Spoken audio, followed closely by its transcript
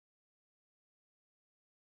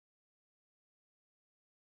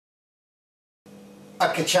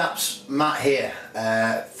Okay chaps, Matt here.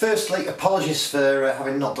 Firstly, apologies for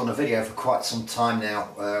having not done a video for quite some time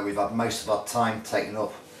now. We've had most of our time taken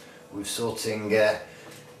up with sorting the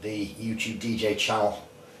YouTube DJ channel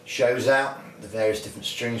shows out, the various different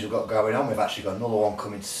streams we've got going on. We've actually got another one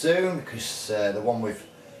coming soon because the one we've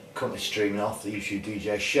currently streaming off, the YouTube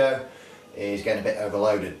DJ show, is getting a bit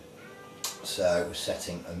overloaded. So we're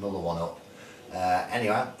setting another one up.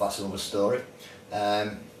 Anyway, that's another story.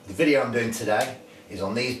 The video I'm doing today is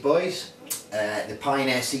on these boys, the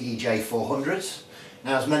Pioneer CDJ400'S.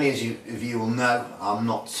 Now, as many of you will know, I'm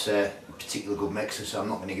not a particularly good mixer, so I'm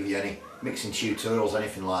not going to give you any mixing tutorials,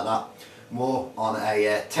 anything like that. More on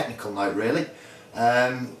a technical note, really.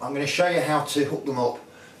 I'm going to show you how to hook them up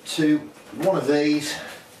to one of these,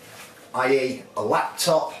 i.e. a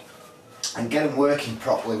laptop, and get them working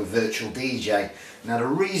properly with Virtual DJ. Now, the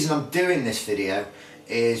reason I'm doing this video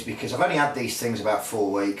is because I've only had these things about 4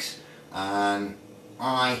 weeks, and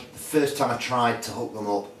the first time I tried to hook them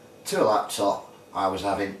up to a laptop, I was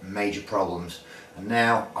having major problems. And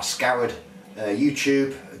now I scoured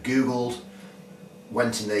YouTube, Googled,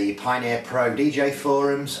 went in the Pioneer Pro DJ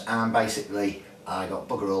forums, and basically I got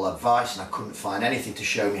bugger all advice and I couldn't find anything to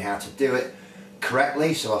show me how to do it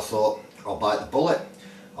correctly. So I thought, I'll bite the bullet,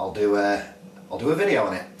 I'll do a video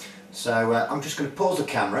on it. So I'm just going to pause the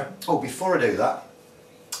camera. Oh, before I do that,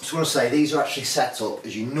 I just want to say these are actually set up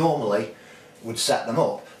as you normally would set them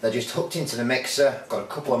up. They're just hooked into the mixer. I've got a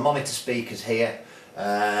couple of monitor speakers here,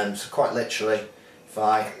 so quite literally if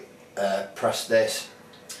I press this,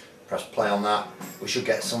 press play on that, we should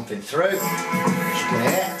get something through, as you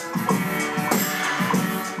can hear.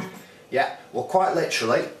 Yeah, well, quite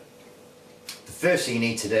literally the first thing you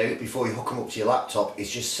need to do before you hook them up to your laptop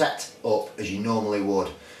is just set up as you normally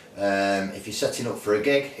would. If you're setting up for a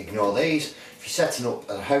gig, ignore these. If you're setting up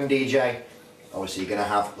as a home DJ, obviously you're going to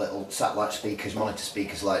have little satellite speakers, monitor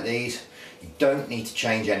speakers like these. You don't need to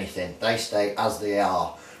change anything, they stay as they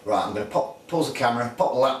are. Right, I'm going to pause the camera,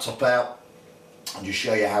 pop the laptop out, and just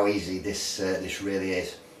show you how easy this really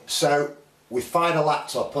is. So we fired a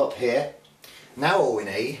laptop up here. Now all we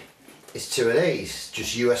need is 2 of these,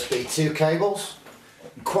 just USB 2 cables.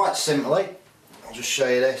 And quite simply, I'll just show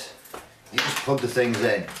you this. You just plug the things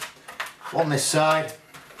in. On this side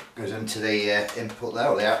goes into the input there,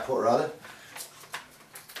 or the output rather.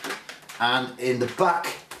 And in the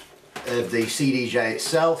back of the CDJ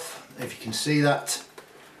itself, if you can see that,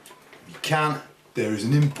 you can, there is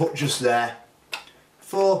an input just there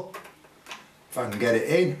for, if I can get it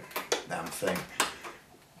in, damn thing,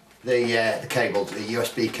 the cable, the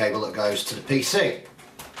USB cable that goes to the PC.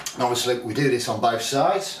 And obviously we do this on both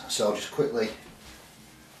sides, so I'll just quickly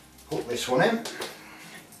hook this one in.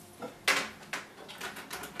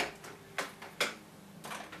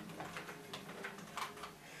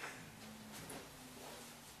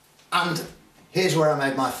 And here's where I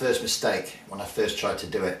made my first mistake when I first tried to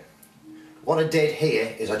do it. What I did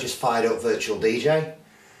here is I just fired up Virtual DJ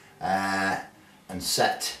and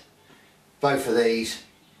set both of these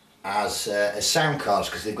as sound cards,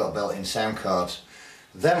 because they've got built-in sound cards.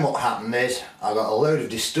 Then what happened is I got a load of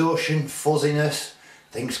distortion, fuzziness,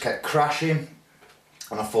 things kept crashing,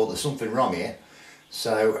 and I thought there's something wrong here.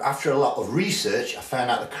 So after a lot of research, I found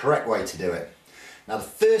out the correct way to do it. Now, the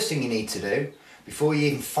first thing you need to do before you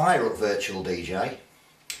even fire up Virtual DJ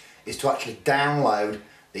is to actually download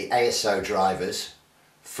the ASO drivers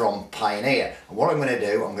from Pioneer. And what I'm going to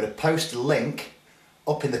do, I'm going to post a link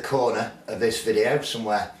up in the corner of this video,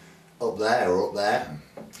 somewhere up there or up there,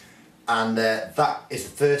 and that is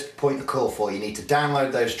the first point of call for you. You need to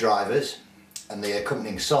download those drivers and the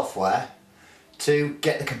accompanying software to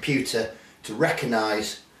get the computer to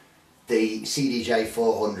recognise the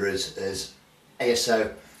CDJ400'S as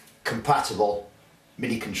ASO compatible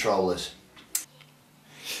MIDI controllers.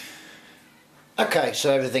 Okay, so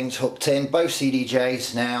everything's hooked in. Both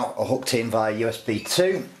CDJs now are hooked in via USB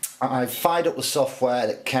 2. I've fired up the software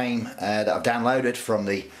that came that I've downloaded from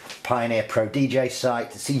the Pioneer Pro DJ site,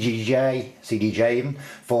 the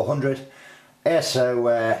CDJ400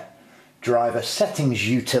 ASO driver settings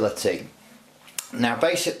utility. Now,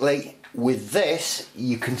 basically with this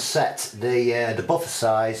you can set the buffer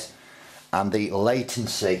size and the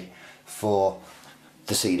latency for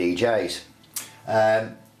the CDJs. I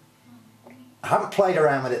haven't played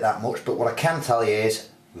around with it that much, but what I can tell you is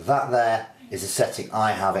that there is the setting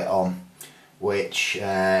I have it on, which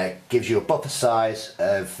gives you a buffer size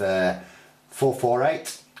of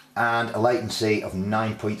 448 and a latency of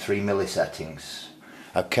 9.3 milliseconds.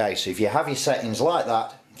 Okay, so if you have your settings like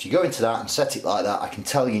that, if you go into that and set it like that, I can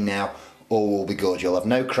tell you now all will be good. You'll have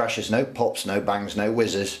no crashes, no pops, no bangs, no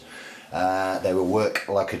whizzes. They will work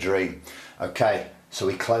like a dream. Okay, So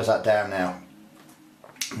we close that down now.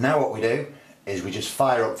 Now what we do is we just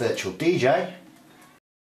fire up Virtual DJ,